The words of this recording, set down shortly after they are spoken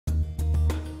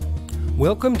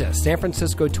Welcome to San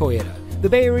Francisco Toyota, the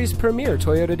Bay Area's premier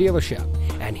Toyota dealership.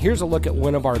 And here's a look at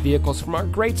one of our vehicles from our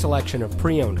great selection of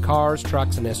pre-owned cars,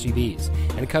 trucks, and SUVs.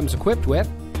 And it comes equipped with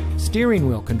steering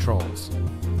wheel controls,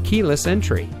 keyless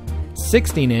entry,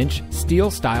 16-inch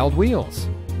steel-styled wheels,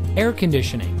 air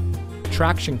conditioning,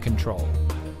 traction control,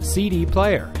 CD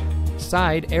player,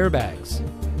 side airbags,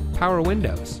 power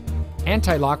windows,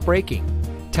 anti-lock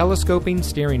braking, telescoping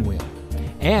steering wheel,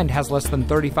 and has less than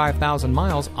 35,000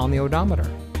 miles on the odometer.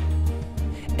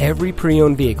 Every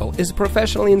pre-owned vehicle is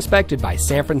professionally inspected by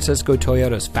San Francisco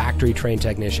Toyota's factory-trained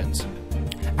technicians.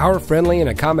 Our friendly and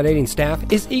accommodating staff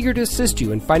is eager to assist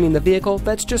you in finding the vehicle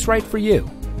that's just right for you.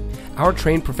 Our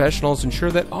trained professionals ensure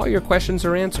that all your questions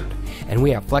are answered, and we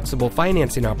have flexible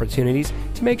financing opportunities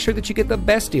to make sure that you get the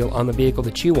best deal on the vehicle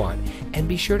that you want. And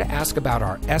be sure to ask about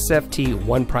our SFT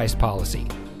one price policy.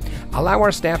 Allow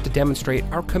our staff to demonstrate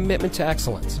our commitment to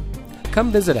excellence. Come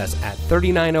visit us at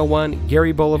 3901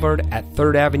 Geary Boulevard at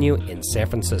 3rd Avenue in San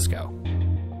Francisco.